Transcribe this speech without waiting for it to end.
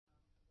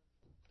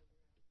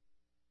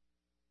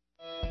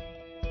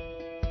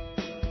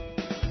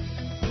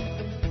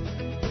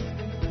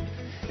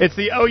It's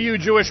the OU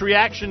Jewish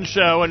Reaction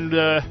Show,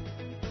 and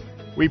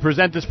we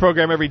present this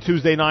program every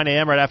Tuesday, 9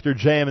 a.m., right after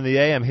JM in the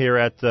AM here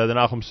at the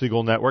Nachum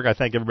Segal Network. I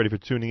thank everybody for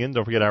tuning in.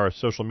 Don't forget our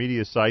social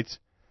media sites,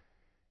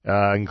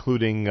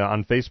 including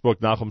on Facebook,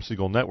 Nachum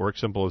Segal Network.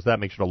 Simple as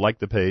that. Make sure to like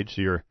the page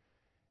so you're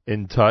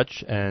in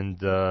touch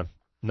and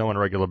know on a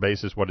regular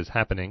basis what is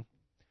happening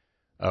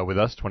with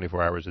us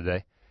 24 hours a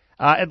day.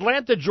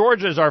 Atlanta,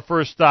 Georgia is our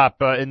first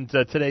stop in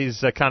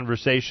today's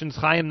conversations.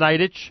 Chaim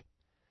Neiditch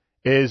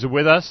is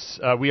with us.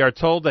 We are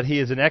told that he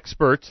is an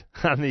expert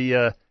on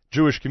the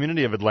Jewish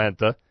community of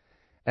Atlanta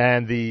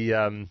and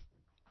the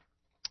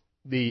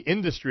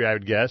industry, I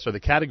would guess, or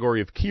the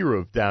category of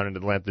kiruv down in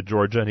Atlanta,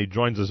 Georgia, and he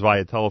joins us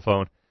via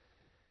telephone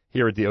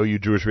here at the OU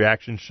Jewish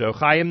Reaction Show.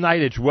 Chaim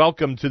Neiditch,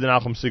 welcome to the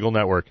Nachum Segal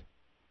Network.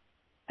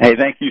 Hey,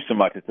 thank you so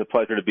much. It's a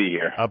pleasure to be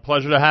here. A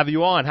pleasure to have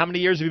you on. How many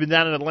years have you been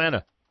down in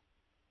Atlanta?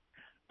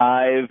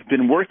 I've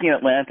been working in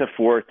Atlanta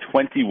for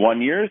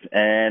 21 years,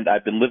 and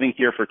I've been living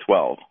here for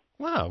 12.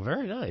 Wow,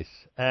 very nice.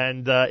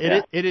 And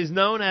it is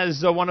known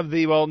as one of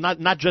the, well,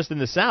 not just in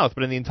the South,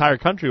 but in the entire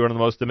country, one of the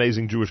most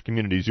amazing Jewish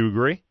communities. You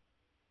agree?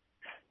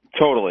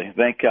 Totally.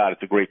 Thank God.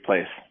 It's a great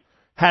place.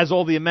 Has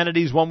all the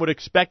amenities one would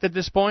expect at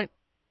this point?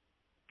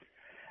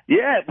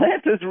 Yeah,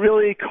 Atlanta's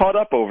really caught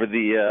up over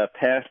the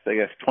past,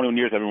 21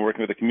 years I've been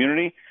working with the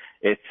community.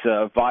 It's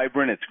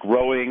vibrant. It's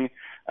growing.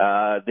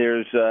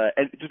 There's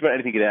just about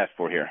anything you could ask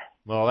for here.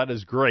 Well, that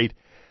is great.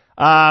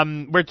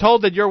 We're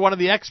told that you're one of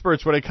the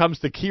experts when it comes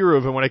to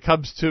kiruv and when it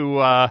comes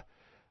to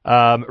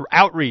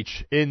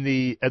outreach in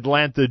the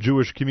Atlanta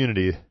Jewish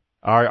community.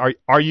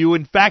 Are you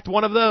in fact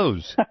one of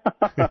those?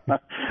 I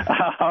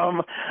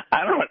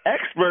don't know, an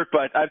expert,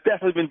 but I've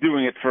definitely been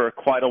doing it for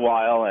quite a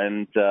while,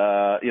 and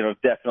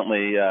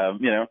definitely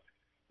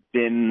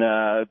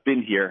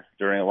been here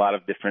during a lot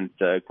of different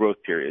growth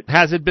periods.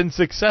 Has it been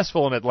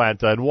successful in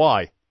Atlanta, and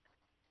why?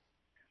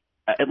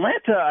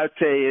 Atlanta, I would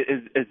say,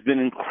 has been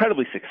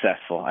incredibly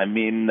successful. I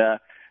mean,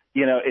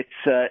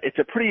 it's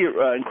a pretty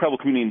incredible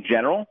community in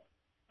general.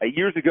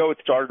 Years ago, it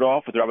started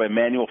off with Rabbi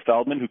Emanuel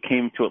Feldman, who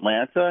came to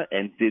Atlanta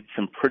and did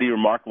some pretty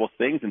remarkable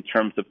things in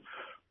terms of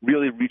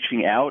really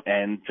reaching out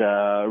and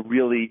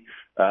really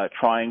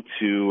trying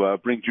to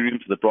bring Judaism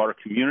to the broader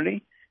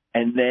community.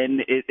 And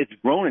then it's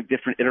grown in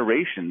different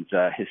iterations.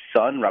 His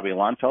son, Rabbi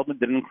Ilan Feldman,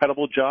 did an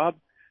incredible job,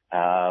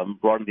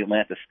 brought in the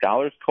Atlanta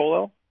Scholars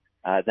Kollel.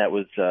 That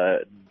was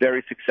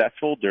very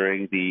successful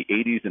during the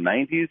 80s and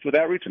 90s with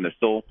outreach, and they're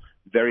still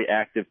very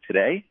active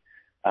today.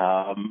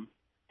 And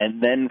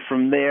then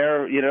from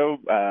there,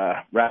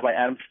 Rabbi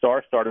Adam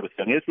Starr started with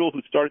Young Israel,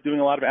 who started doing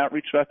a lot of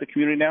outreach throughout the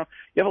community now.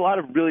 You have a lot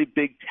of really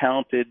big,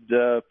 talented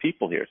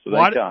people here, so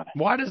thank God.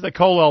 Why does the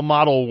Kollel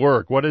model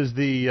work? What is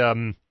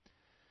the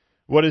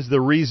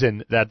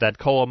reason that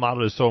Kollel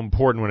model is so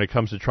important when it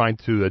comes to trying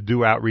to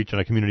do outreach on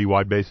a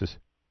community-wide basis?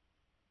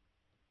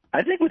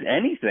 I think with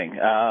anything.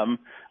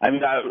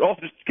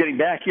 Also just getting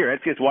back here,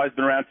 NCSY has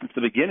been around since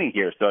the beginning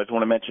here, so I just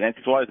want to mention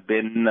NCSY has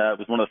been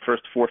was one of the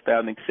first 4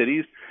 founding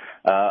cities,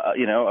 of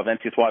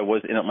NCSY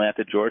was in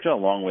Atlanta, Georgia,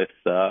 along with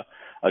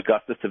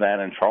Augusta,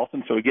 Savannah, and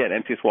Charleston. So again,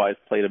 NCSY has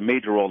played a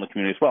major role in the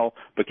community as well.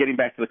 But getting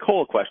back to the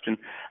Kollel question,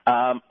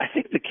 I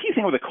think the key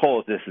thing with the Kollel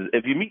is this: is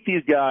if you meet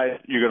these guys,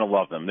 you're going to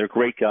love them. They're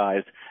great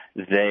guys.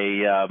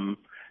 They're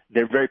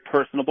very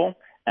personable,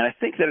 and I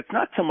think that it's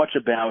not so much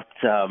about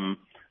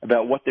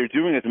what they're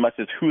doing as much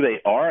as who they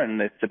are, and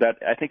it's about,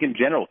 I think in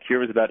general,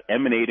 kiruv is about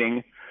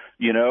emanating,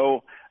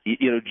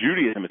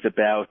 Judaism. It's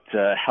about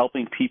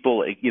helping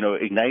people,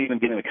 igniting them,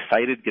 getting them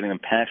excited, getting them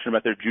passionate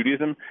about their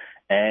Judaism,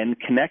 and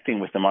connecting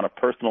with them on a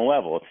personal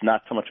level. It's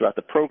not so much about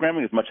the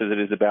programming as much as it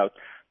is about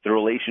the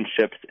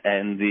relationships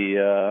and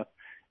the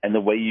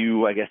way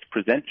you, I guess,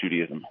 present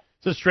Judaism.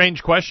 It's a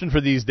strange question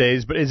for these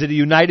days, but is it a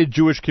united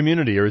Jewish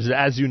community, or is it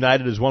as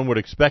united as one would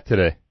expect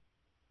today?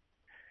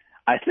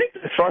 I think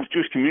as far as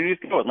Jewish communities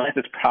go, Atlanta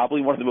is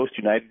probably one of the most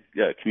united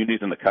communities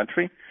in the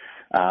country.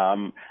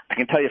 I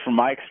can tell you from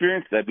my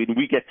experience that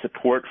we get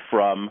support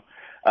from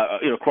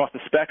across the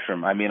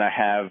spectrum. I mean, I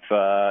have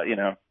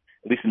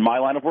at least in my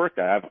line of work,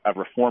 I have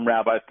Reform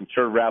rabbis,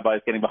 conservative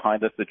rabbis getting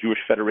behind us, the Jewish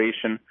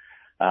Federation.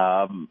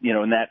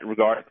 In that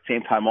regard, at the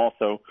same time,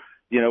 also,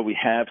 we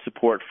have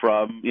support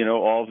from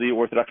all the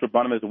Orthodox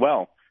Rabbanim as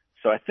well.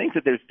 So I think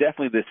that there's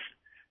definitely this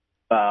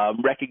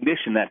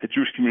recognition that the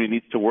Jewish community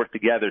needs to work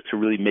together to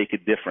really make a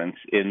difference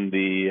in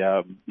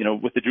the,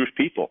 with the Jewish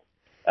people.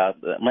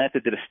 Atlanta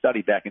did a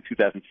study back in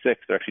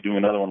 2006. They're actually doing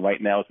another one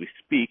right now as we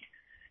speak.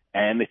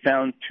 And they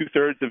found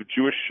 2/3 of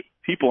Jewish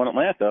people in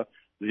Atlanta,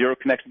 zero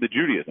connection to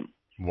Judaism.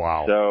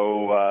 Wow.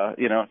 So,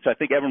 so I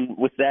think everyone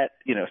with that,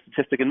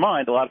 statistic in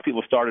mind, a lot of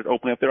people started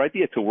opening up their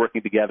idea to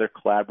working together,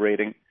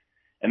 collaborating.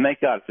 And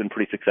thank God it's been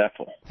pretty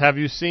successful. Have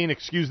you seen,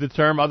 excuse the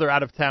term, other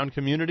out-of-town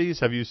communities?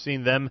 Have you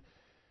seen them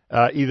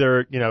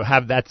either,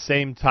 have that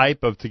same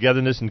type of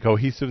togetherness and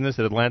cohesiveness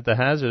that Atlanta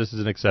has, or this is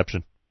an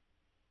exception?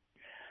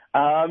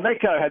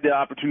 Thank God I had the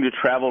opportunity to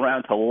travel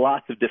around to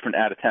lots of different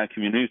out-of-town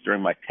communities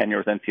during my tenure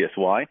with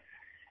NCSY.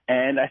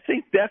 And I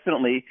think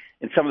definitely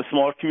in some of the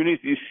smaller communities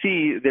you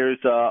see there's,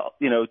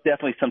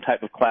 definitely some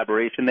type of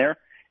collaboration there.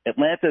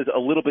 Atlanta is a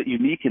little bit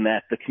unique in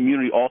that the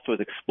community also has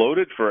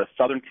exploded for a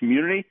southern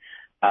community.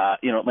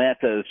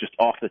 Atlanta is just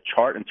off the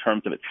chart in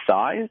terms of its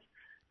size.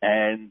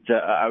 And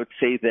I would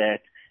say that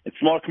in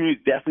smaller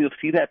communities, definitely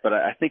you'll see that. But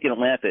I think in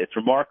Atlanta, it's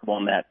remarkable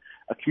in that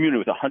a community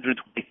with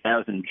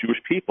 120,000 Jewish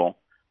people,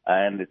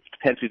 and it's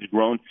potentially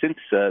grown since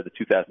the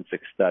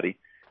 2006 study,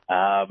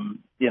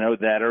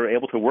 that are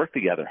able to work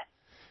together.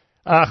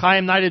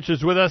 Chaim Neiditch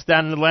is with us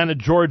down in Atlanta,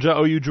 Georgia.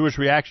 OU Jewish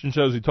Reaction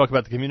Shows. We talk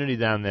about the community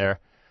down there.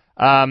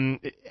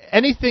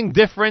 Anything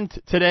different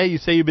today? You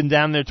say you've been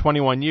down there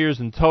 21 years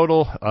in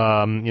total,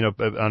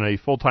 on a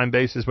full-time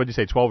basis. What did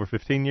you say, 12 or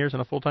 15 years on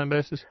a full-time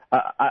basis?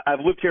 I've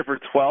lived here for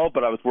 12,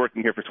 but I was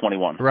working here for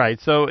 21. Right,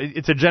 so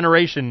it's a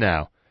generation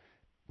now.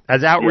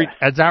 As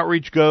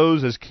outreach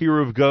goes, as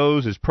kiruv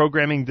goes, is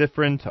programming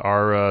different?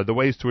 Are the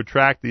ways to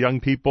attract the young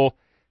people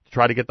to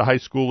try to get the high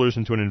schoolers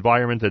into an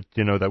environment that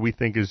that we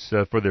think is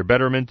for their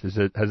betterment?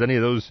 Has any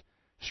of those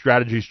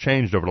strategies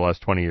changed over the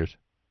last 20 years?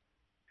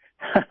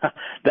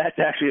 That's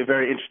actually a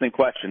very interesting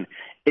question.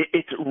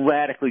 It's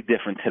radically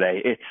different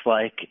today.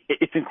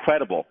 It's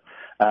incredible.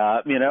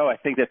 I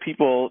think that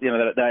people,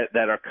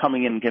 that are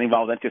coming in and getting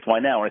involved in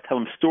NCSY now, when I tell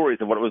them stories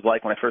of what it was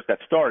like when I first got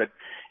started,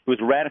 it was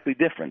radically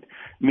different.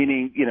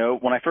 Meaning,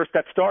 when I first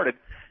got started,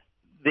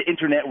 the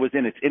internet was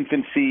in its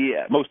infancy.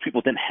 Most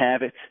people didn't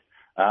have it.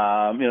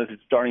 This is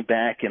starting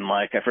back in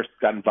I first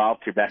got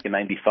involved here back in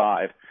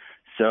 '95.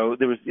 So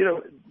there was,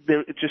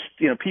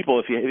 people,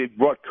 if you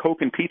brought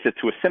Coke and pizza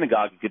to a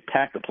synagogue, you could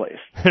pack the place.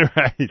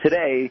 Right.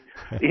 Today,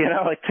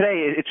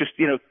 today it's just,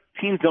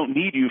 teens don't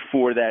need you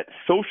for that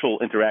social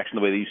interaction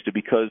the way they used to,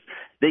 because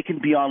they can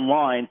be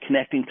online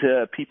connecting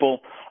to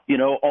people,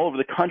 all over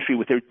the country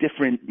with their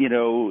different,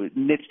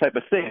 niche type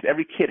of things.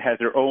 Every kid has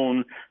their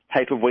own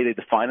type of way they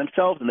define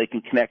themselves, and they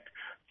can connect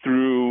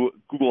through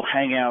Google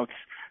Hangouts,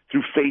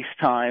 through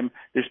FaceTime.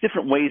 There's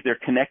different ways they're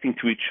connecting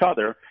to each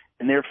other.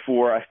 And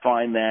therefore, I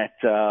find that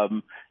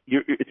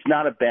it's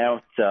not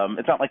about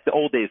it's not like the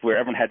old days where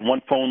everyone had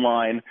one phone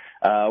line,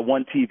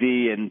 one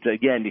TV, and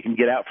again, you can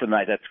get out for the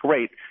night. That's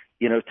great.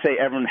 Today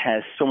everyone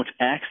has so much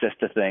access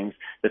to things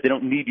that they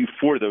don't need you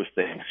for those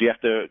things. You have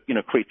to,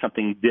 create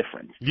something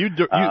different. You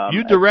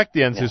direct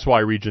the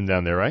NCSY region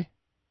down there, right?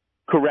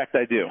 Correct,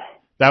 I do.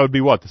 That would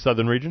be what, the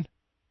southern region?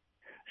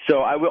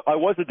 So I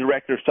was a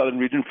director of southern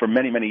region for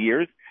many, many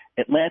years.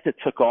 Atlanta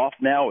took off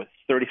now with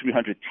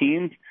 3,300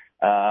 teens.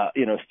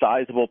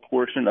 Sizable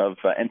portion of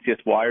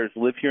NCSYers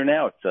live here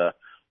now. It's a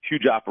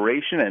huge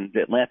operation, and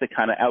Atlanta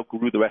kind of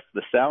outgrew the rest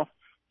of the South.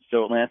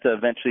 So Atlanta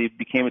eventually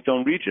became its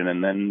own region,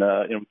 and then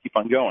we keep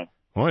on going.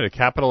 Boy, the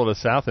capital of the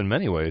South in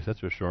many ways,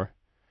 that's for sure.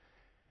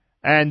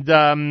 And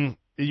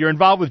you're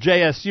involved with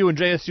JSU, and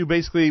JSU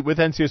basically with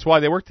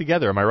NCSY, they work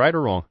together. Am I right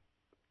or wrong?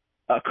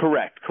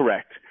 Correct.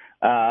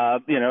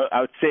 I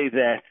would say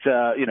that,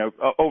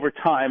 over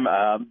time,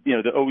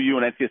 the OU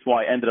and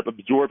NCSY ended up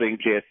absorbing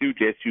JSU.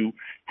 JSU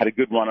had a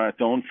good run on its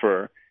own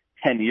for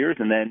 10 years,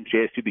 and then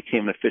JSU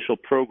became an official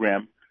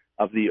program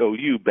of the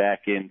OU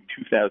back in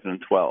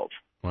 2012.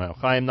 Wow.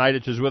 Chaim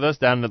Neiditch is with us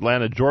down in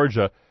Atlanta,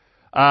 Georgia.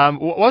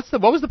 What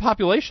was the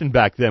population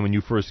back then when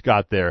you first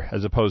got there,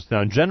 as opposed to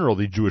now in general,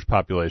 the Jewish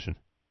population?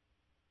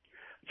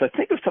 So I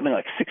think it was something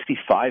like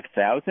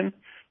 65,000.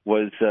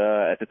 Was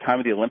at the time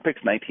of the Olympics,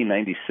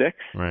 1996.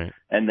 Right.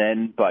 And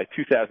then by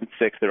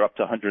 2006, they're up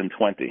to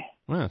 120.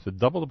 Well, so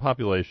double the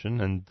population,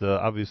 and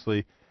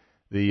obviously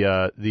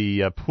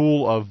the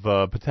pool of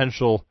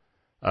potential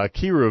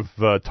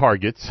kiruv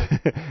targets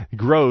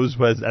grows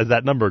as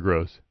that number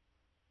grows.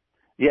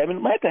 Yeah,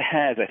 Atlanta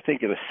has, I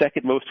think, the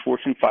second most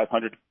Fortune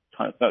 500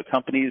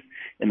 companies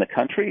in the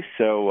country.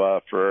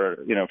 So for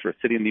a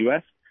city in the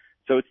U.S.,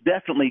 so it's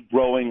definitely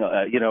growing.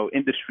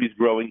 Industry's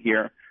growing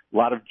here. A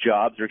lot of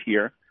jobs are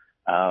here.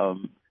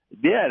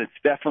 It's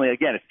definitely,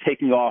 again, it's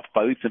taking off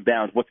by leaps and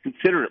bounds. What's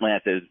considered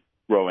Atlanta is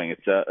growing.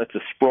 It's a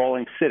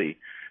sprawling city.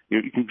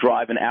 You can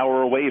drive an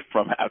hour away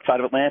from outside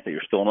of Atlanta.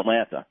 You're still in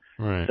Atlanta.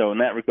 Right. So in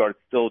that regard, it's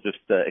still just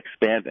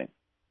expanding.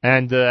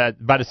 And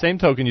by the same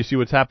token, you see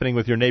what's happening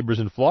with your neighbors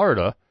in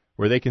Florida,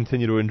 where they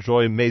continue to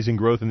enjoy amazing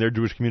growth in their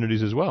Jewish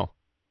communities as well.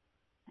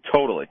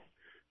 Totally.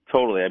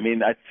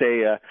 I'd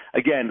say,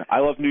 again, I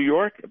love New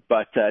York,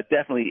 but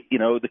definitely,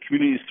 the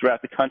communities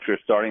throughout the country are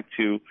starting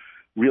to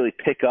really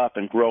pick up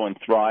and grow and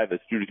thrive as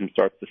Judaism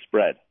starts to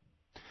spread.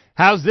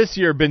 How's this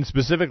year been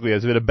specifically?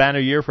 Has it been a banner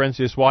year for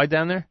NCSY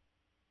down there?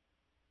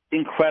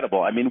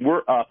 Incredible.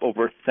 We're up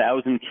over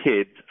 1,000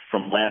 kids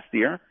from last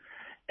year.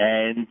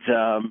 And,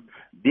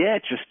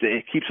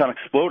 it keeps on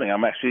exploding.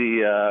 I'm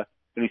actually going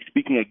to be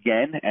speaking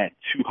again at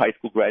 2 high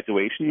school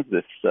graduations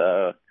this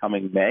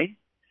coming May.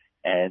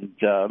 And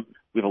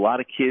we have a lot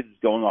of kids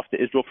going off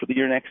to Israel for the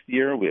year next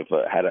year. We've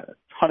had a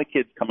ton of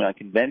kids coming on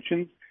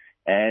conventions.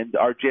 And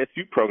our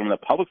JSU program in the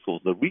public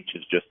schools, the reach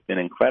has just been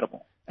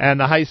incredible. And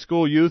the high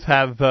school youth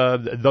have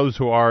those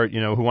who are,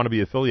 who want to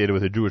be affiliated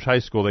with a Jewish high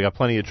school. They got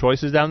plenty of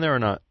choices down there or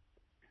not?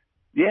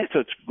 Yeah,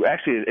 so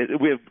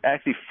we have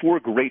actually 4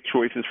 great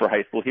choices for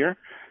high school here.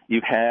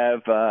 You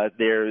have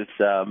there's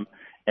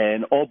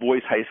an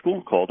all-boys high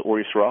school called Or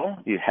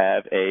Yisrael. You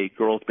have a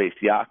girls-based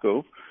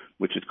Yaakov.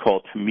 which is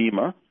called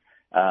Tamima.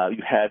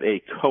 You have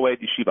a co-ed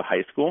yeshiva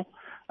high school,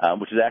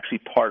 which is actually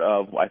part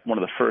of one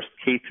of the first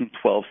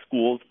K-12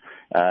 schools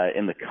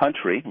in the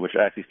country, which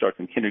actually starts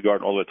in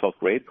kindergarten all the way to 12th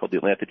grade, called the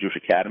Atlanta Jewish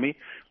Academy,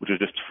 which was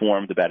just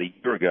formed about a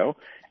year ago.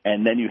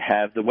 And then you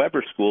have the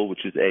Weber School,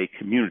 which is a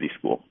community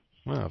school.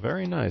 Wow,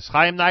 very nice.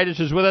 Chaim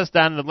Neiditch is with us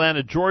down in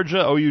Atlanta,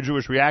 Georgia, OU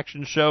Jewish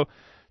Reaction Show,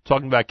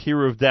 talking about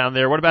kiruv down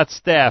there. What about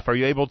staff? Are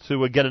you able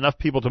to get enough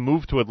people to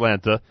move to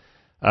Atlanta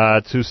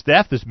to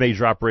staff this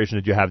major operation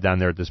that you have down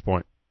there at this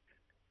point?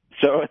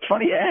 So it's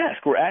funny you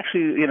ask. We're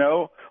actually,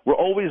 we're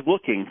always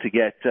looking to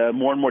get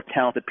more and more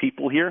talented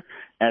people here.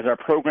 As our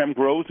program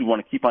grows, we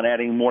want to keep on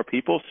adding more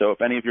people. So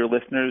if any of your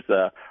listeners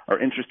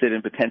are interested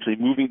in potentially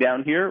moving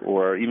down here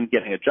or even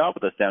getting a job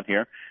with us down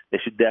here, they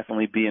should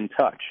definitely be in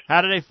touch.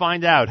 How do they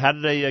find out? How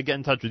do they get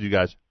in touch with you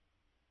guys?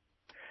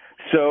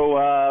 So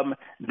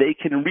they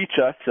can reach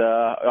us.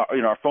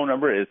 Our phone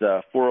number is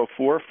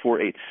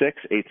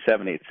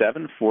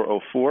 404-486-8787,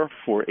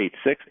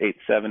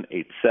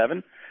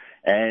 404-486-8787.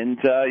 And,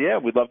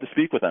 we'd love to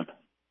speak with them.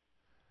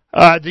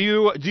 Do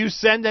you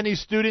send any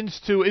students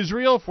to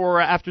Israel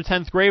for after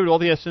 10th grade with all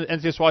the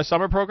NCSY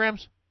summer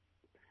programs?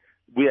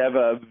 We have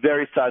a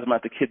very sizable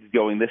amount of kids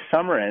going this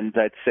summer, and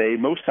I'd say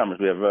most summers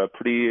we have a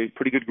pretty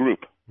good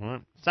group.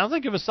 Right. Sounds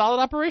like you have a solid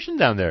operation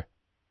down there.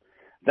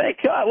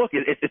 Thank God. Look,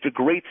 it's a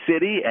great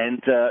city,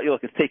 and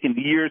it's taken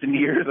years and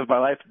years of my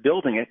life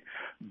building it,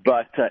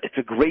 but it's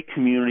a great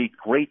community,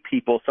 great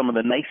people, some of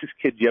the nicest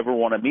kids you ever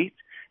want to meet,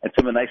 and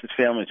some of the nicest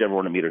families you ever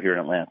want to meet are here in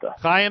Atlanta.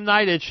 Chaim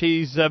Neiditch,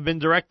 he's been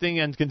directing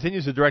and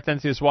continues to direct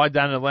NCSY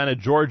down in Atlanta,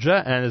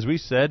 Georgia, and as we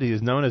said, he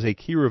is known as a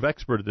kiruv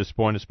expert at this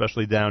point,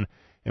 especially down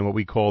in what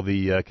we call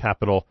the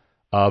capital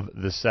of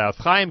the South.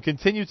 Chaim,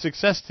 continued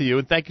success to you,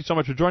 and thank you so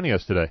much for joining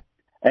us today.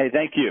 Hey,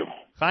 thank you.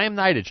 Chaim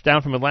Neiditch,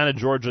 down from Atlanta,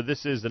 Georgia.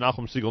 This is the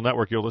Nachum Segal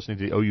Network. You're listening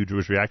to the OU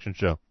Jewish Reaction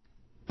Show.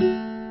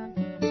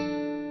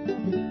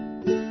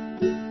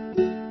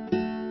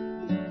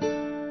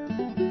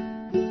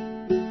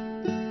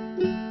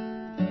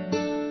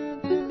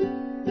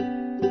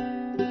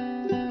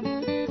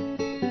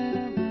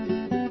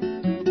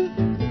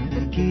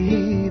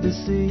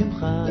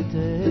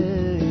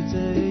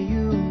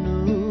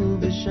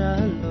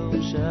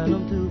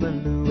 Shalom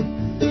tuvanu,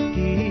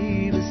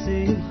 ki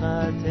b'simcha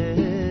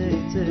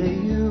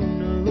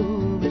tetzeyunu,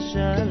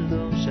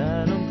 b'shalom,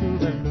 shalom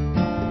tuvanu.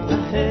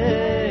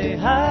 Hey,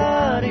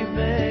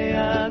 harivei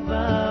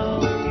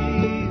agbaot,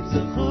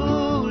 yifzachu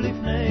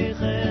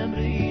lifneichem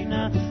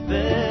rina,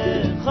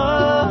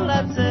 v'chol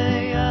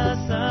atzei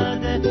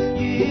hasadeh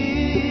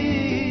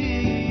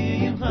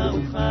yimcha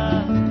ucha.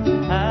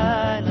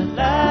 Hay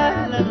la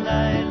la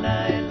la la la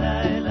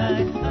la la,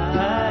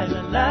 hay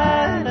la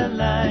la la la la.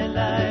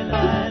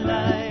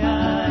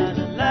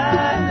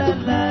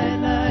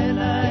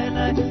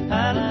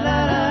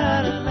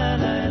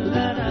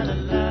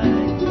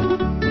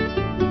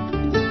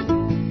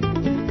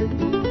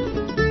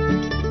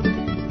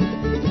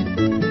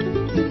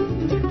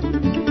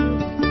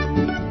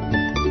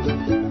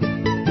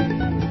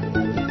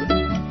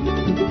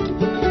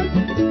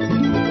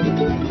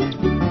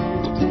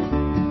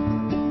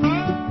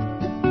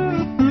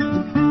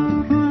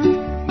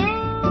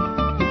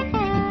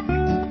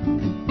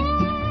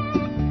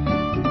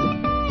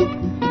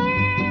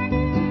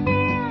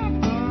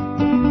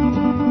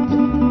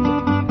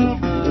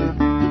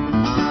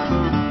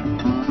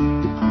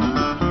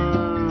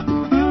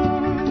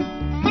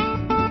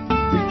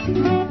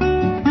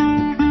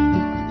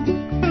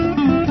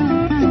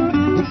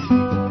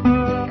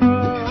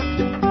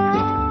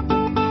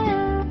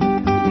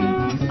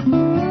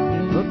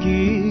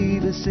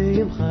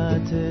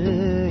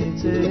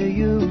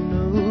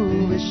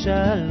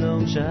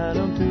 Shalom,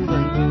 shalom to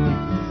Banun.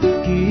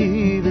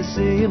 Ki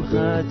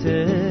v'simcha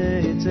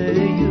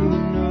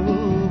tetzeyunu.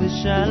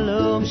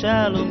 Shalom,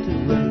 shalom to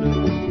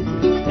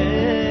Banun.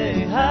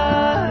 Hey,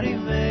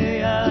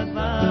 harivei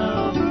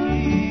agbaot,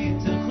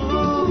 yifzachu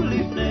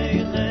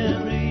lifneichem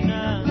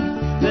rina,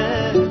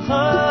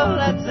 v'chol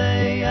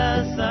atzei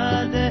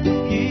hasadeh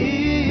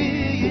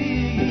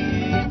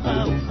yimcha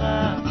ucha.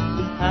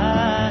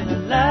 Hay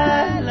la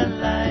la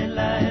la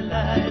la la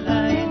la.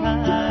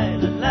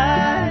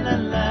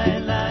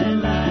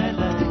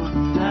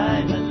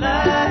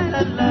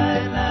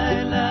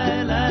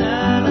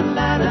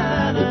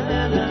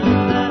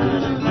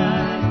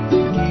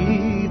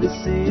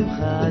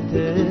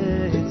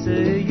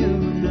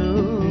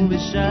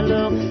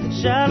 Shalom,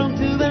 shalom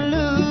to the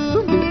loom.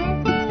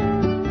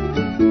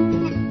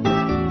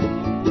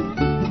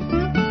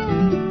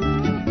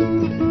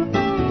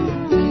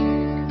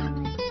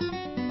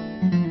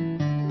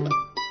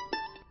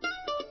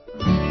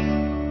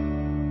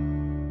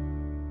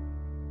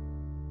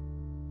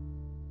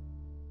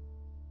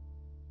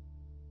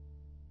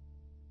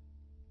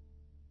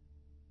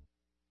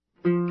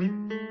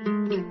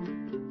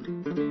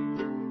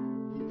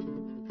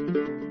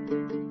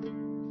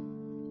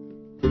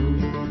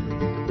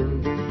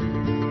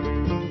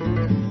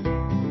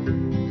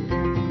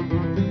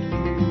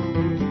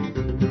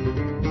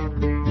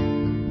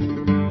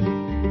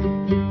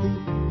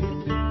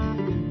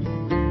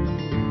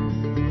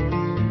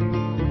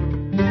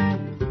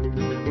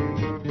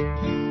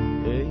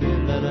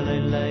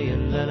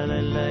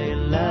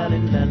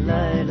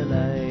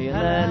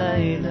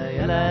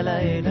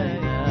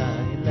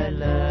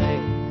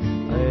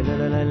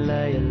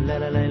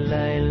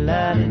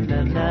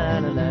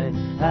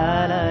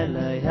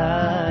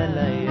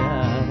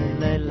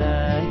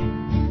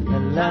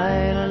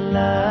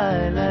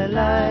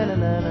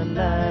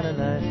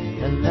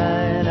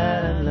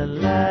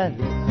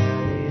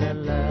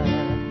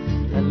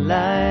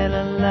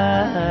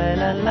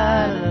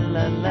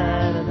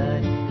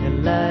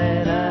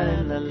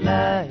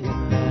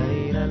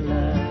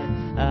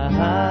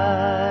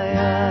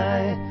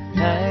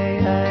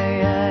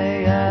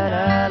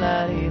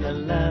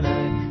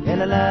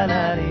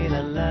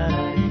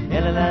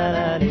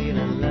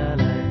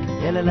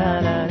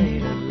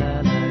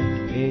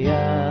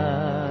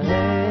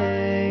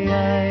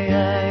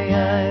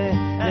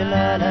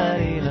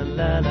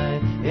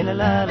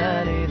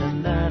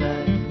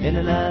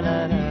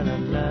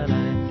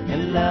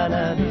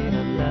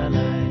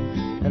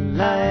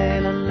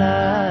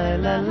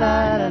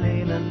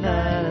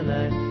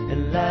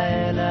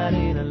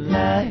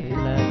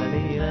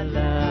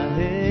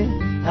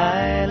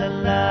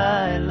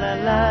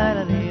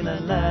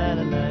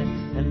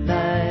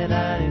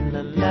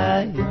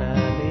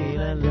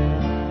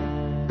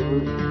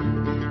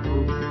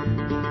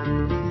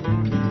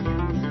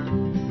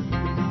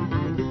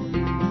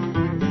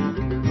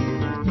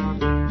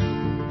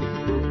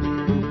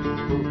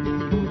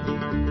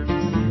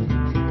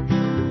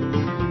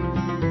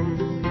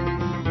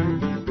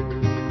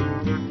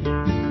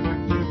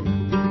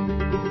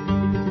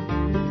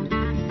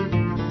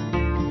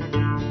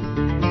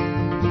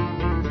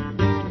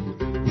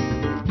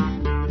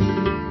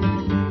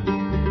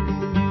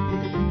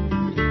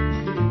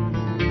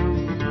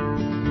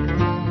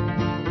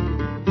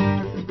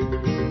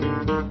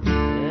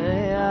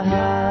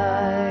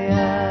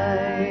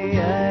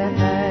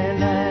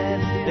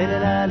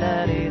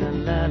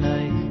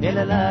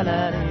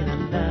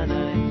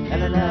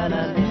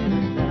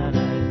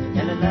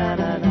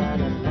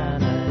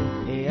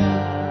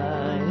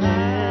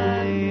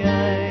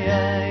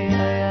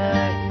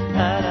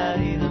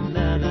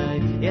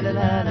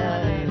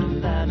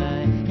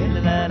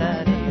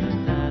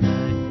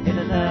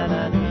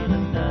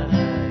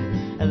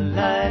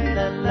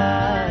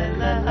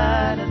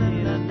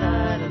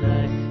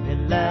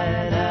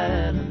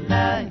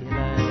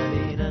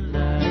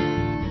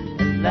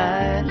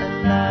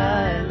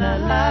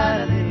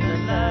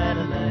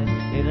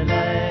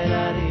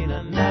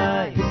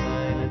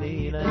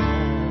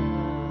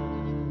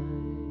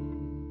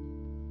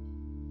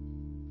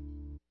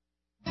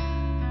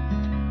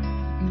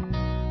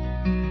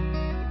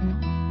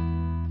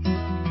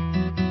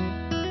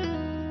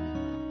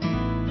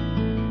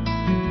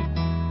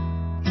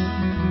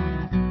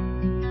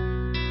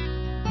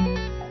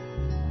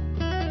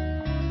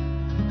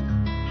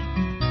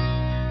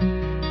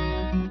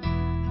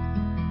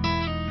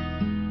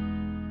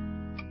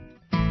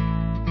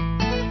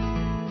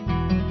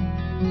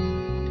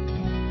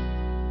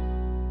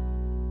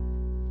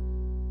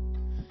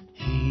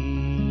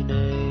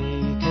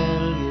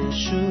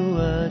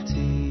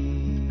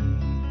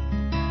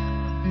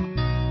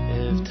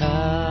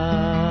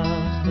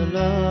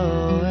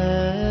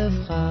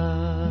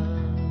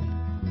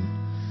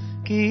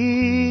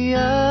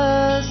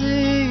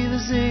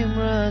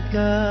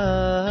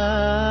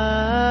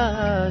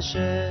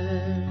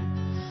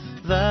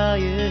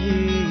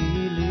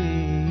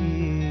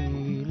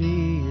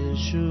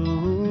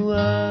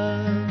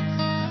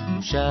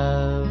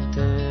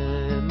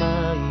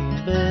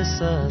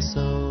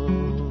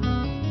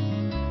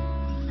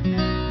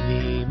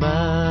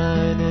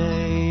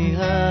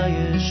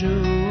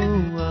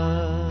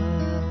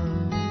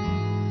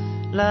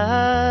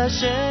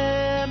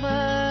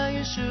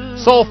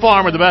 Soul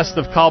Farm with the best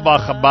of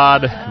Kalbach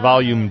Chabad,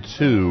 Volume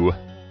 2.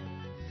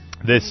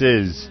 This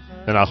is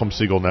the Nachum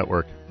Segal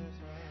Network.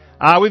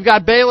 We've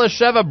got Bayla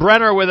Sheva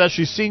Brenner with us.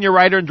 She's Senior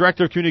Writer and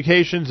Director of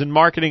Communications and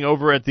Marketing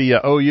over at the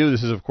OU.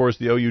 This is, of course,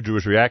 the OU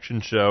Jewish Reaction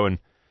Show, and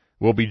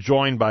we'll be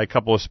joined by a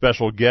couple of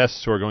special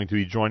guests who are going to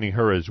be joining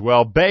her as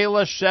well.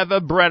 Bayla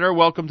Sheva Brenner,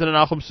 welcome to the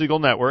Nachum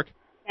Segal Network.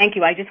 Thank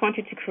you. I just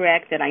wanted to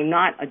correct that I'm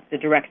not the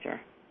director.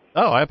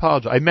 Oh, I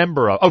apologize. A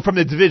member of. Oh, from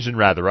the division,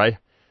 rather, right?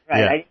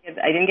 Right. Yeah.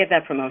 I didn't get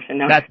that promotion.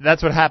 No.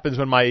 That's what happens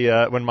when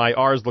my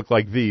R's look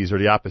like V's, or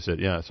the opposite.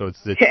 Yeah. So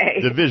it's the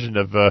division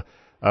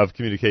of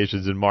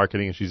communications and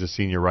marketing, and she's a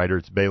senior writer.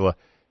 It's Bayla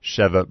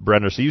Sheva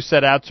Brenner. So you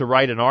set out to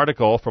write an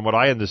article, from what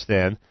I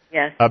understand,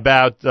 yes,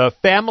 about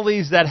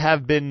families that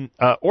have been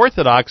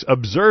Orthodox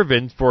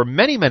observant for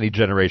many, many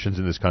generations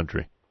in this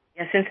country.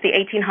 Yeah, since the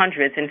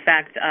 1800s. In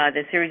fact,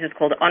 the series is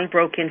called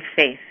Unbroken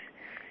Faith.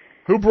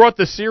 Who brought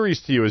the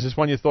series to you? Is this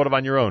one you thought of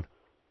on your own?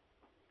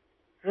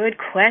 Good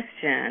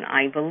question.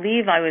 I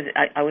believe I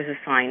was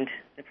assigned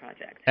the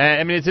project.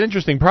 I mean, it's an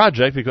interesting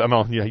project because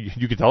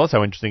you could tell us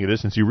how interesting it is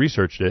since you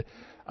researched it.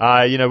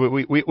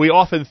 We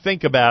often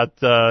think about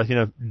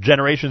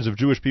generations of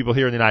Jewish people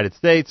here in the United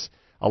States.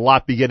 A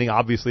lot beginning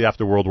obviously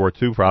after World War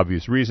II for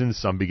obvious reasons.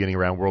 Some beginning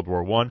around World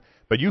War I.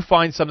 But you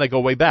find some that go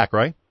way back,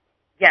 right?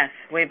 Yes,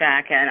 way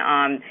back.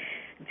 And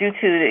due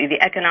to the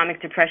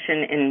economic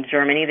depression in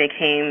Germany, they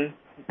came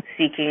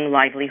seeking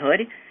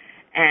livelihood,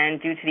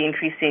 and due to the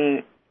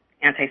increasing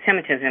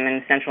anti-Semitism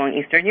in Central and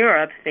Eastern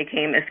Europe, they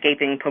came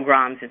escaping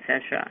pogroms,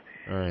 etc.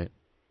 All right.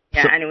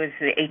 Yeah, and it was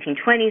the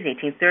 1820s,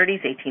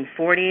 1830s,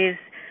 1840s,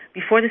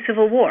 before the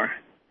Civil War.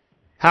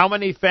 How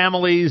many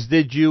families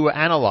did you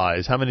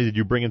analyze? How many did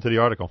you bring into the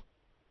article?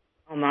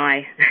 Oh,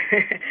 my.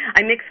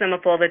 I mix them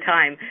up all the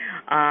time.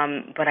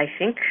 But I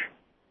think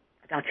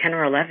about 10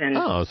 or 11.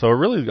 Oh, so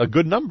really a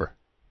good number.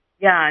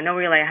 Yeah, no,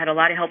 really. I had a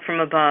lot of help from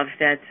above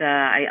that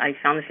I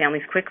found the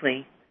families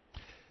quickly.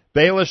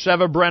 Bayla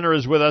Sheva Brenner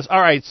is with us.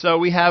 All right, so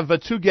we have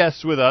two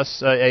guests with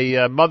us,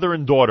 a mother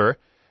and daughter.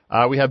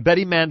 We have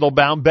Betty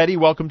Mandelbaum. Betty,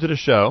 welcome to the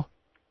show.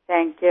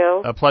 Thank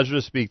you. A pleasure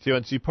to speak to you.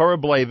 And Tzipora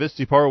Blavis.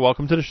 Tzipora,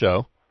 welcome to the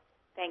show.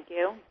 Thank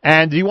you.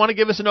 And do you want to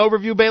give us an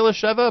overview, Bayla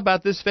Sheva,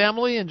 about this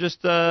family and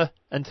just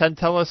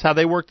tell us how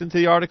they worked into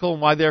the article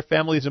and why their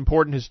family is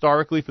important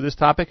historically for this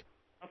topic?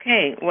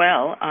 Okay,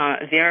 well,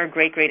 their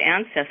great-great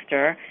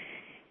ancestor,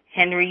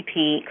 Henry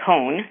P.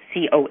 Cohn,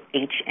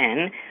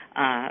 C-O-H-N,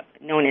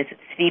 known as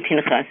Tzvi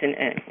Pinchas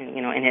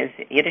in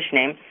his Yiddish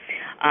name,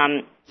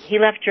 he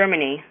left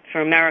Germany for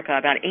America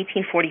about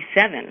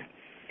 1847.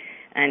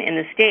 And in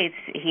the States,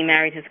 he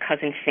married his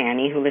cousin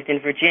Fanny, who lived in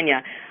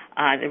Virginia.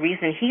 The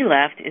reason he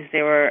left is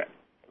there were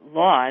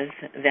laws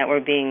that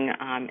were being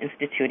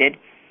instituted,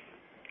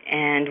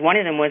 and one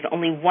of them was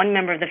only one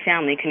member of the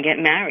family can get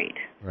married.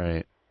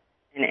 Right.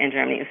 In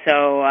Germany.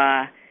 So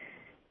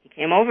he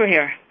came over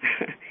here,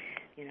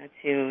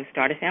 to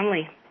start a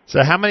family.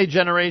 So how many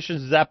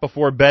generations is that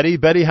before Betty?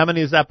 Betty, how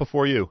many is that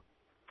before you?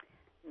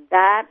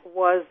 That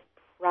was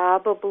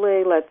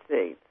probably, let's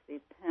see,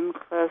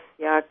 Pinchas,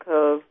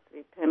 Yaakov,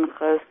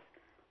 Pinchas,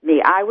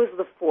 me. I was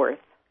the fourth.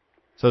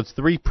 So it's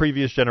three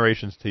previous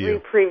generations to you. Three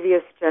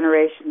previous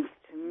generations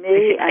to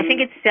me. I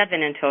think it's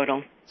 7 in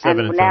total.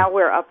 And now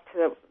we're up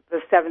to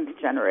the 7th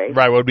generation.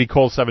 Right, what would be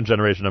called 7th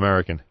generation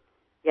American.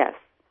 Yes.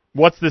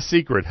 What's the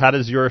secret? How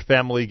does your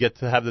family get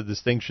to have the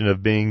distinction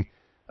of being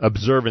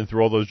observant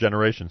through all those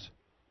generations?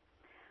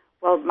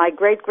 Well, my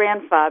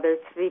great-grandfather,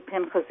 Tzvi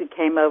Pinchas, who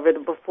came over,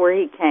 before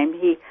he came,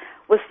 he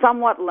was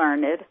somewhat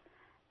learned,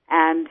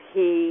 and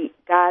he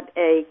got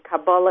a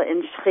Kabbalah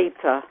in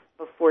Shechita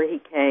before he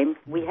came.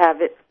 We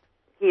have it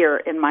here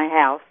in my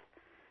house,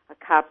 a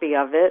copy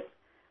of it,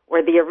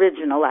 or the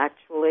original,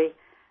 actually,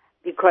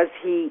 because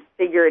he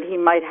figured he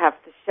might have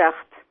to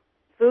shecht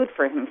food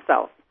for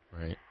himself.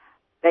 Right.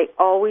 They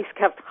always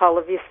kept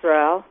Chalav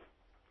Yisrael,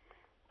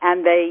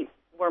 and they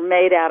were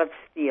made out of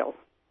steel.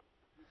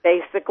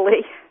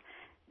 Basically,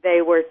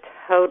 they were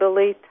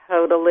totally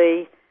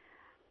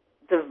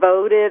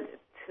devoted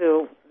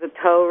to the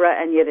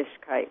Torah and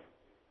Yiddishkeit.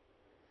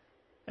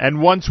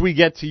 And once we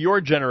get to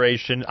your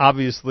generation,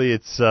 obviously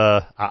it's,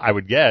 I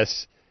would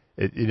guess,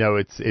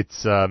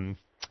 it's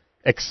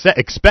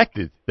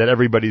expected that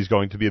everybody's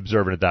going to be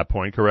observant at that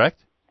point, correct?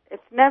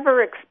 It's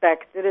never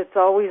expected. It's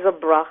always a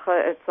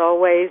bracha. It's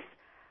always,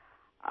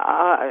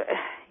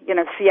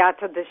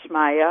 siyata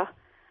d'shmaya.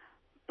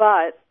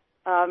 But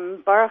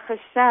Baruch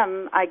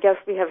Hashem, I guess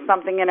we have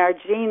something in our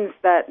genes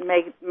that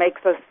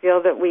makes us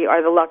feel that we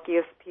are the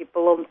luckiest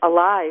people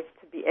alive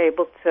to be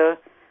able to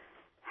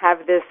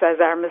have this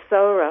as our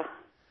Masorah.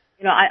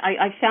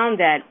 I found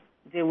that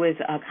there was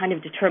a kind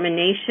of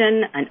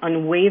determination, an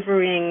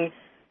unwavering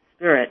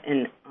spirit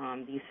in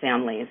these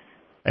families.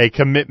 A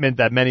commitment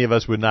that many of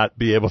us would not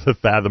be able to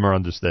fathom or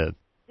understand.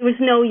 There was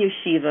no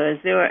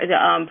yeshivas. There were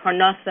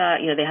parnasa.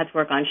 They had to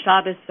work on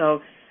Shabbos,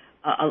 so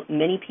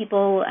many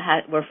people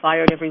were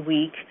fired every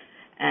week,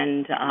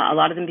 and a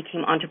lot of them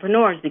became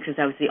entrepreneurs because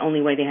that was the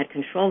only way they had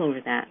control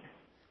over that.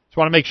 Just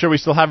want to make sure we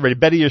still have it ready.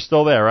 Betty, you're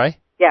still there, right?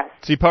 Yes.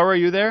 Tzipora, are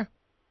you there?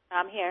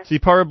 I'm here.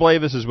 Tzipora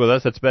Blavis is with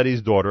us. That's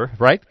Betty's daughter,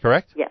 right?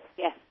 Correct? Yes.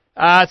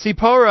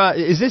 Tzipora,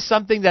 is this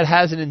something that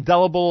has an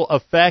indelible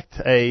effect?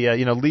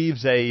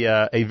 Leaves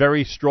a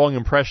very strong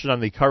impression on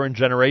the current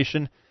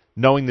generation,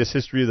 knowing this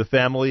history of the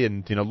family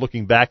and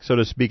looking back, so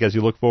to speak, as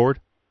you look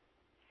forward?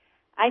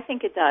 I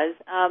think it does.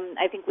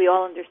 I think we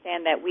all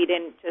understand that we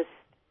didn't just,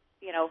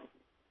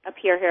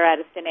 appear here out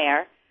of thin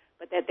air,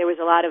 but that there was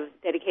a lot of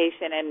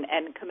dedication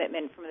and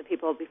commitment from the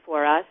people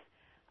before us.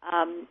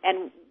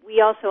 And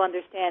we also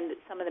understand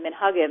some of the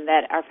minhagim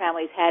that our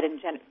families had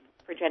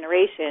for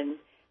generations,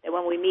 that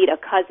when we meet a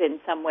cousin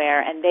somewhere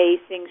and they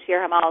sing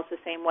Shir HaMalos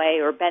the same way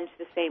or bench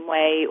the same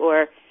way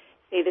or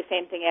say the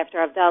same thing after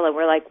Havdalah,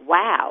 we're like,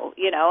 wow,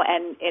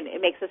 and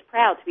it makes us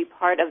proud to be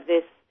part of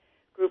this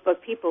group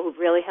of people who've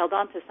really held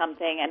on to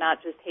something and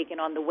not just taken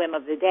on the whim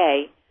of the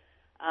day,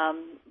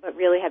 but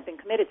really have been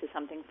committed to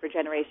something for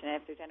generation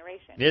after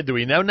generation. Yeah, do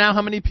we know now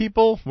how many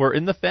people were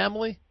in the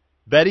family?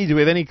 Betty, do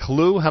we have any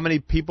clue how many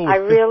people were... I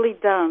really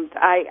don't.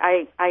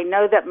 I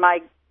know that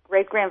my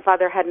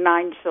great-grandfather had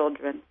 9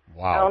 children.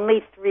 Wow.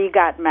 Only 3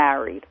 got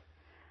married.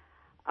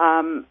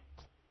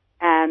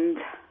 And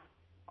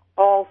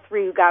all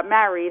 3 who got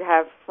married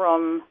have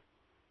from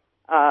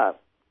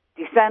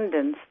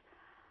descendants.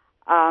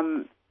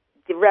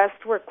 The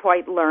rest were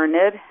quite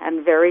learned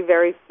and very,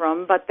 very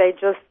frum, but they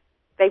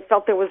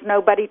felt there was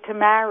nobody to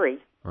marry.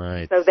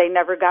 Right. So they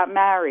never got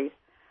married.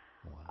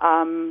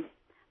 Wow.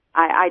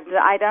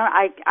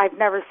 I've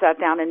never sat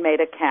down and made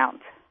a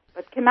count.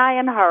 But Kenai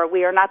and her,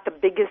 we are not the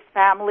biggest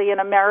family in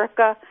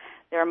America.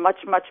 There are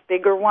much, much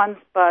bigger ones,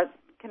 but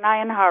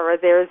Kenai and her,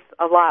 there's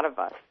a lot of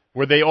us.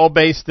 Were they all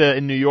based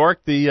in New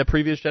York, the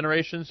previous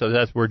generation? So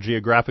that's where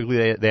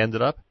geographically they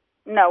ended up?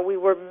 No, we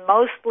were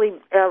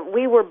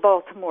we were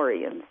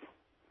Baltimoreans.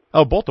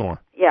 Oh, Baltimore.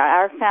 Yeah,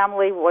 our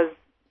family was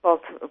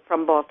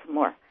from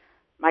Baltimore.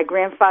 My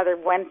grandfather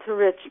went to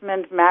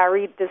Richmond,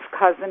 married this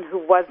cousin who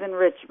was in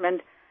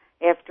Richmond.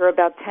 After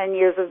about 10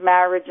 years of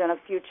marriage and a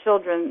few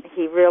children,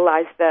 he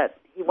realized that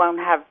he won't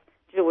have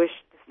Jewish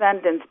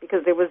descendants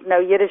because there was no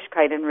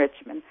Yiddishkeit in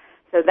Richmond.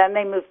 So then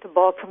they moved to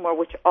Baltimore,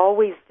 which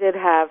always did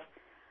have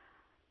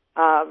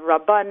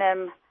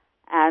Rabbanim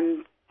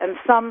and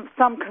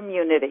some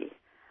community.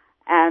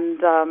 And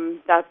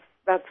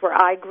that's where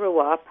I grew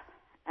up,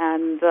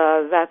 and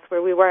that's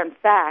where we were. In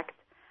fact,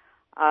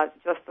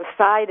 just a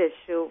side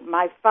issue,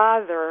 my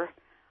father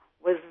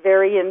was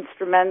very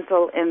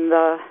instrumental in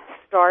the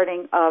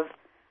starting of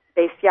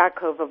Beis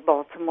Yaakov of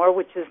Baltimore,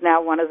 which is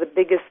now one of the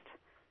biggest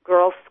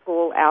girls'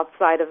 school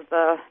outside of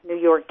the New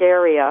York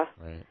area.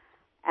 Right.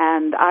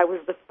 And I was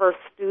the first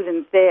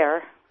student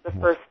there, the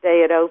first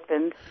day it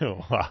opened.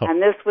 Wow.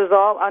 And this was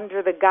all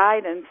under the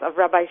guidance of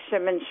Rabbi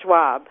Shimon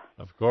Schwab,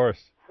 Of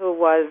course. who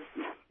was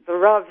the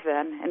Rav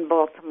then in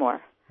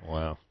Baltimore.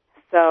 Wow.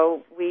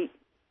 So we,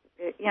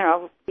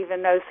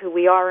 even knows who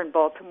we are in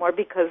Baltimore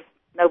because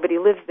nobody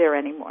lives there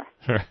anymore.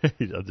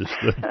 Right,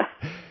 understood.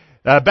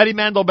 Betty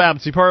Mandelbaum,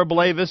 Tzipora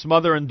Belevis,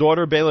 mother and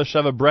daughter, Bayla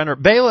Sheva Brenner.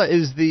 Bayla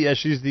is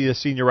she's the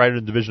senior writer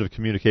in the Division of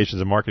Communications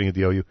and Marketing at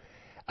the OU.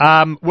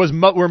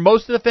 Were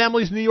most of the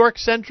families New York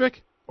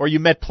centric, or you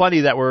met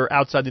plenty that were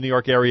outside the New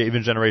York area,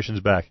 even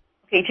generations back?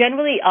 Okay,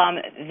 generally,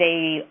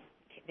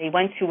 they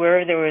went to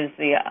where there was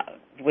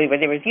where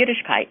there was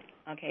Yiddishkeit.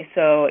 Okay,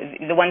 so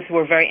the ones who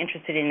were very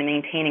interested in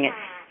maintaining it.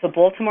 So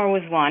Baltimore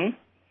was one,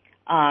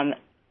 the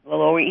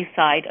Lower East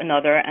Side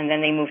another, and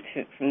then they moved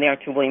from there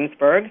to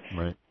Williamsburg.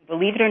 Right.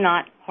 Believe it or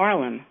not,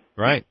 Harlem.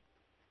 Right.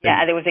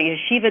 Yeah, there was a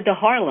yeshiva de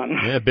Harlem.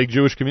 Yeah, big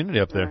Jewish community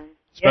up there,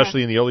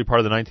 especially in the early part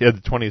of the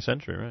 20th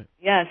century, right?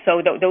 Yeah,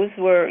 so those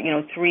were,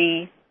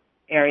 three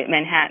areas,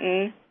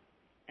 Manhattan,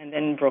 and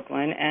then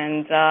Brooklyn,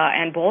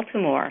 and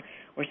Baltimore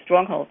were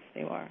strongholds,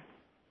 they were.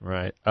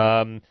 Right.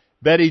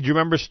 Betty, do you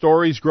remember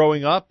stories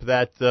growing up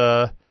that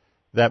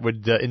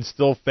would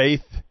instill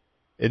faith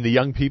in the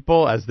young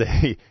people as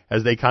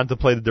they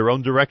contemplated their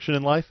own direction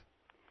in life?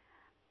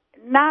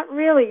 Not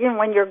really.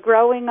 When you're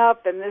growing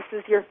up and this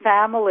is your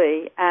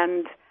family,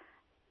 and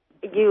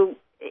you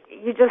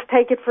just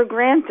take it for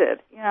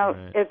granted.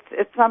 Right.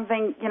 It's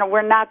something.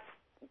 We're not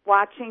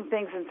watching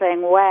things and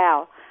saying,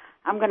 "Wow,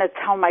 I'm going to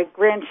tell my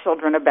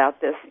grandchildren about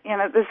this."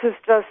 This is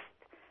just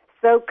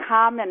so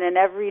common and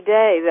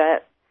everyday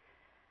that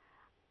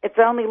it's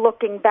only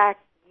looking back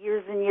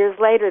years and years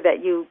later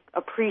that you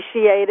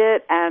appreciate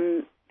it,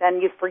 and then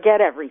you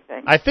forget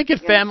everything. I think at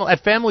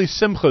family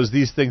simchas,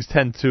 these things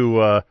tend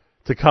to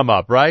come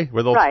up, right?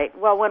 Right.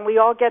 Well, when we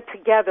all get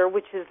together,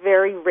 which is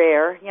very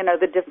rare,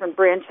 the different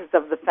branches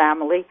of the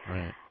family,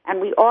 right. And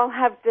we all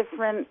have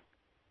different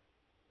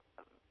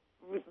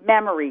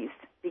memories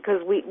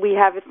because we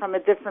have it from a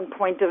different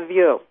point of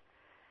view.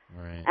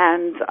 Right.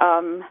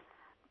 And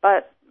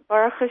but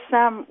Baruch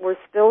Hashem, we're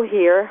still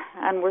here,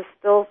 and we're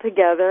still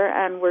together,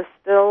 and we're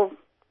still,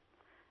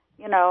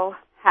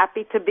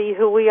 happy to be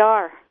who we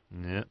are.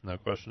 Yeah, no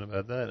question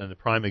about that. And a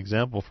prime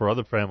example for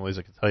other families,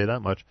 I can tell you that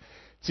much.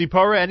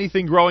 Tzipora,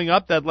 anything growing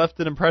up that left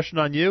an impression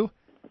on you?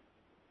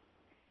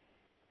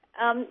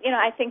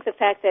 I think the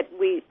fact that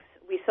we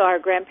saw our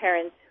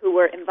grandparents who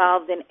were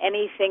involved in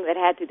anything that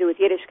had to do with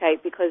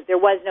Yiddishkeit because there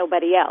was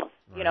nobody else.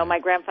 Right. My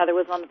grandfather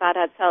was on the Vad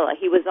Hatzalah.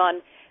 He was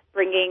on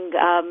bringing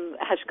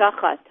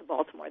hashgacha to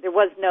Baltimore. There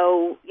was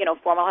no,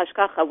 formal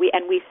hashgacha.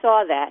 We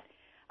saw that.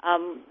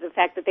 The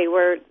fact that they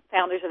were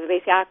founders of the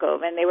Beis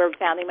Yaakov and they were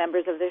founding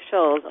members of the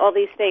Shuls, all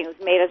these things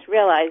made us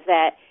realize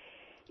that,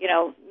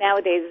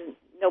 nowadays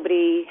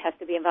nobody has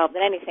to be involved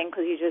in anything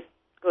because you just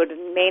go to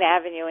Main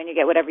Avenue and you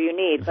get whatever you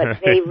need.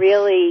 But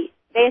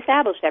they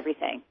established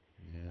everything.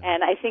 Yeah.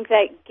 And I think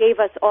that gave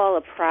us all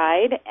a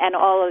pride and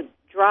all a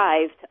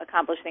drive to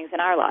accomplish things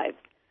in our lives.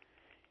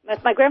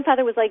 My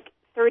grandfather was like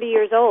 30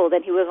 years old,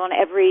 and he was on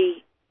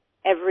every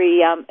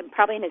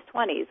probably in his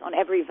 20s, on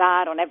every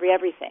VOD, on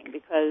everything,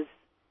 because,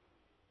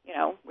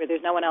 where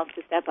there's no one else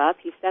to step up,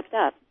 he stepped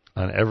up.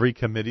 On every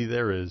committee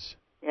there is.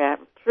 Yeah,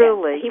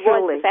 truly. Yeah, he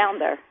was the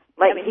founder.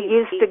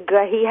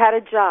 He had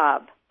a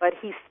job, but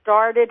he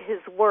started his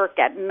work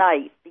at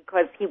night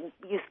because he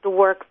used to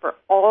work for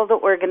all the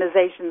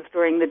organizations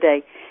during the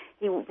day.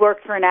 He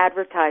worked for an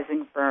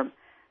advertising firm.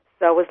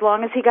 So as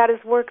long as he got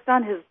his work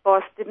done, his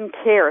boss didn't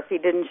care if he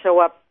didn't show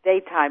up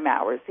daytime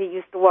hours. He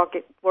used to work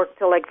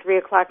till like 3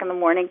 o'clock in the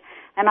morning,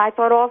 and I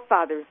thought all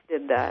fathers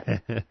did that.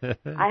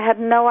 I had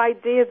no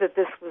idea that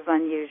this was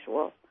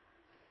unusual.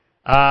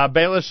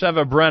 Bayla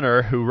Sheva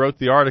Brenner, who wrote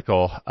the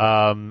article,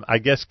 I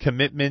guess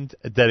commitment,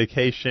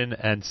 dedication,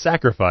 and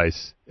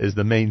sacrifice is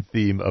the main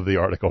theme of the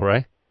article,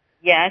 right?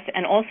 Yes,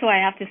 and also I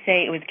have to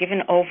say it was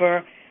given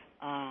over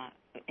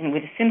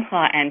with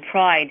simcha and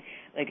pride,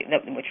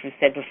 which was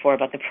said before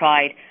about the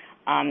pride.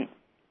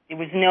 There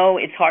was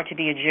it's hard to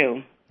be a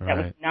Jew.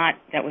 Right.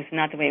 That was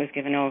not the way it was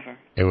given over.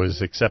 It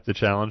was accept the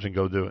challenge and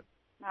go do it.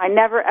 I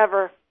never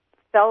ever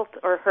felt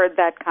or heard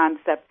that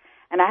concept.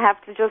 And I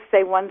have to just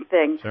say one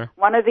thing. Sure.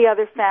 One of the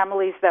other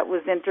families that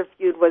was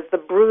interviewed was the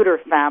Bruder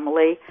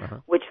family,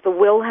 which the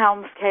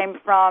Wilhelms came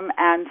from,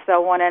 and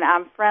so on. And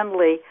I'm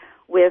friendly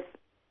with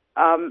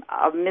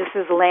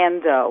Mrs.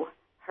 Lando.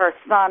 Her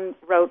son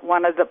wrote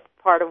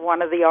part of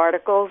one of the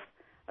articles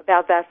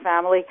about that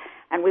family,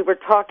 and we were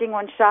talking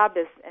on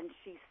Shabbos, and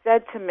she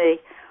said to me,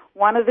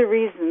 one of the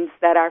reasons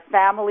that our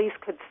families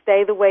could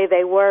stay the way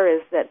they were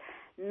is that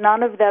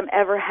none of them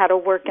ever had to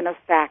work in a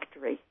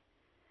factory.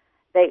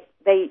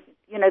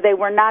 They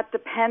were not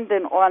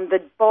dependent on the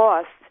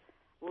boss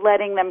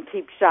letting them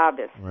keep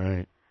Shabbos.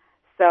 Right.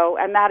 So,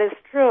 and that is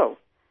true.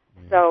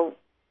 Yeah. So,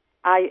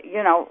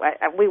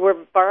 we were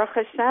Baruch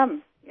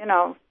Hashem,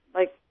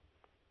 like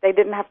they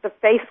didn't have to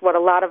face what a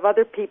lot of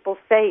other people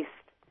faced.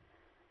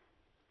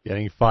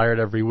 Getting fired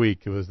every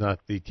week, it was not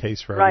the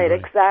case for everybody.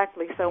 Right,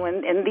 exactly. So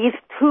in these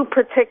two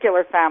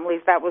particular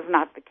families, that was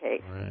not the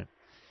case. Right.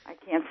 I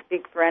can't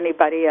speak for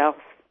anybody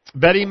else.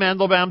 Betty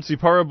Mandelbaum,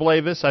 Zipporah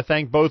Blavis, I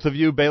thank both of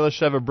you. Bayla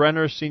Sheva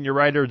Brenner, Senior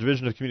Writer,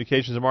 Division of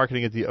Communications and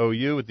Marketing at the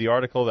OU, with the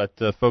article that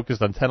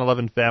focused on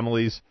 1011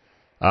 families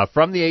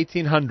from the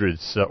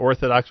 1800s,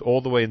 Orthodox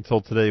all the way until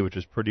today, which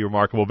is pretty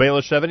remarkable.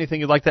 Bayla Sheva, anything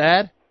you'd like to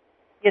add?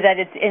 Yeah, that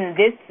it's in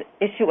this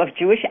issue of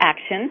Jewish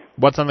Action.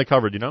 What's on the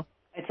cover, do you know?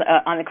 It's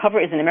on the cover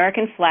is an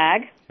American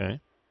flag. Okay.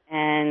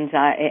 And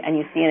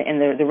you see in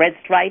the red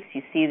stripes,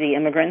 you see the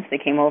immigrants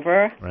that came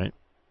over. Right.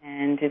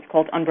 And it's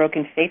called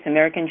Unbroken Faith,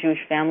 American Jewish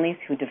Families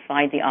Who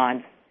Defied the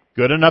Odds.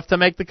 Good enough to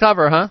make the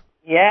cover, huh?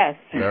 Yes.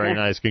 Very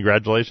nice.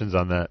 Congratulations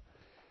on that.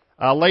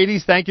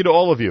 Ladies, thank you to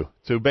all of you.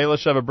 To Bayla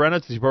Sheva Brenner,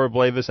 to Zipporah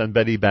Blavis, and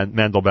Betty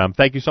Mandelbaum.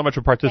 Thank you so much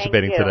for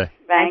participating today.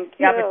 Thank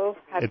you.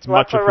 It's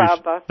much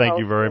appreciated. Thank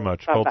you very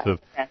much.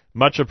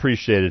 Much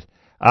appreciated.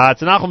 It's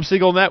the Nachum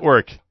Segal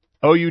Network,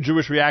 OU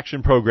Jewish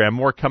Reaction Program.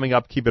 More coming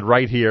up. Keep it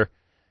right here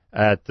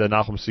at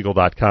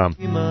NachumSegal.com.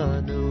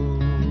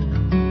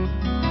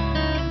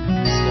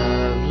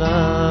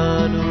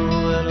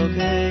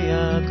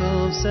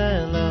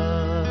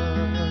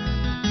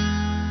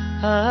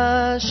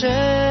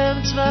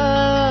 Hashem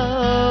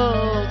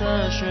tzvaot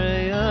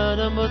ashrei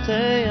adam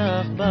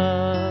boteach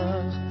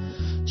bach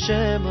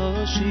Shem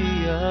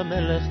Hoshia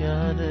melech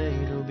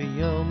yaneinu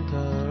biyom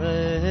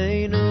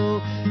kareinu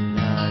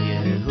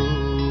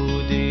LaYehudim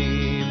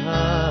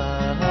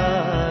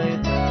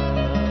hayta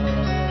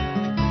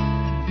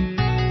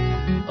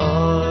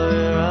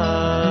Oira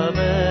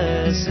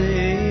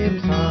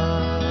besimcha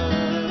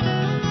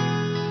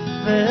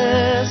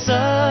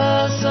Vesason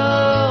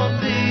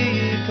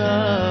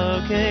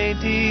bikar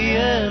Keiti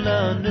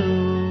elanu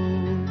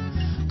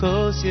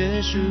Kos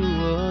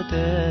Yeshuot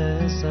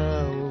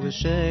Esau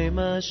V'Shem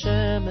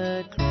Hashem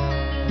ekra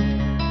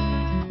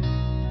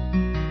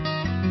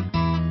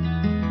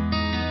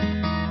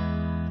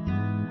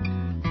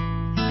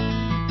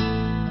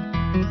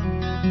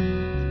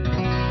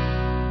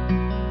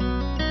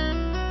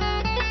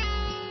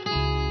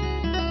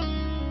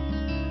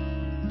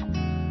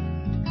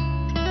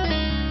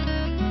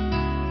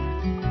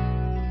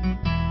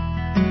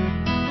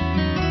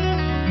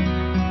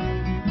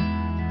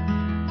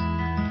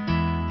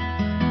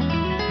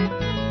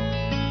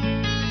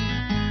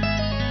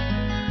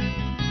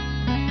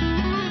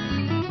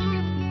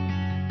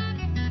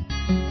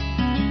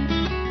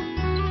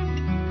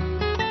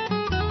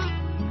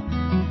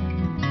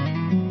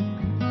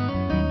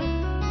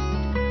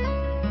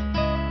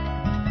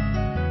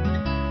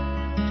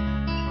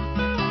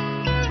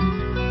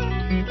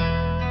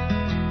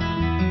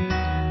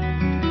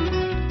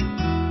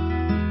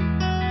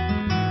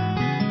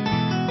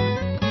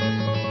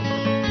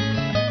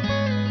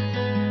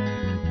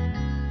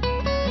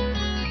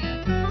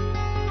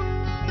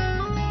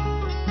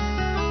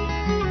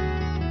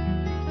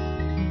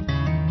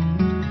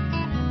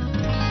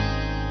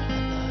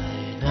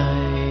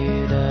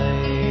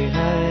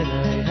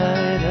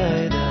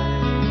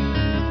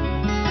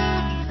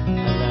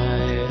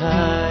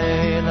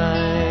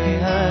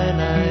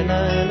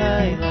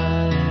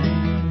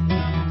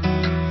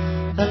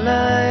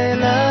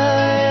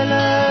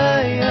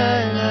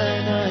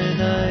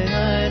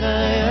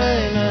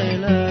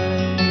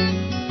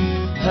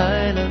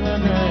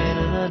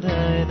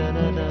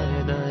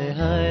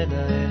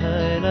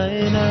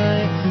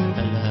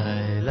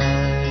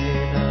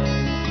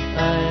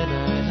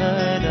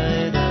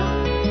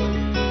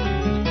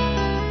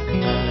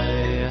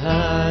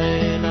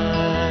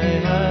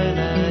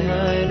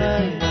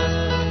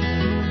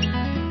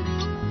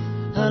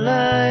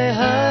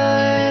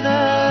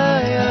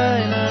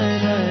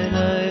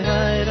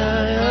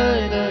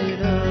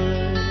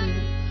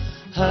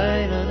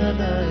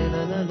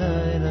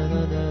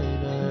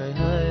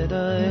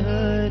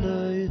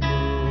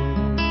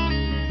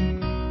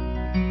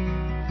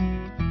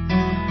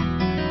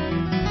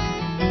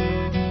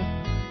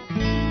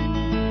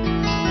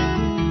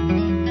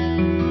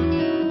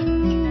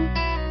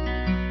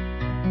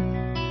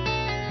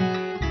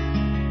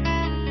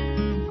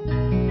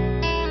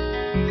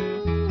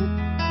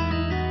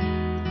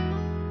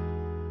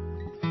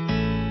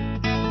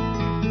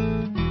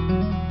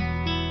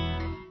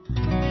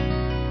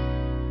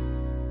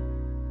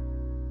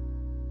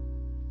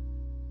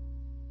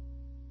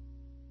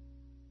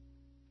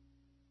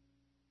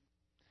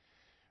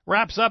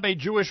wraps up a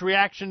Jewish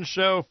reaction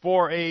show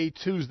for a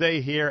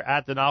Tuesday here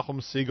at the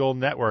Nachum Segal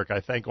Network.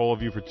 I thank all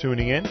of you for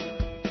tuning in.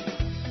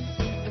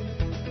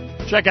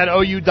 Check out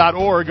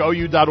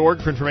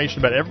OU.org for information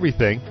about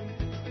everything.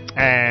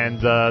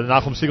 And the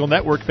Nachum Segal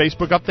Network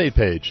Facebook update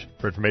page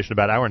for information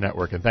about our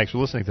network. And thanks for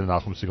listening to the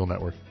Nachum Segal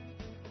Network.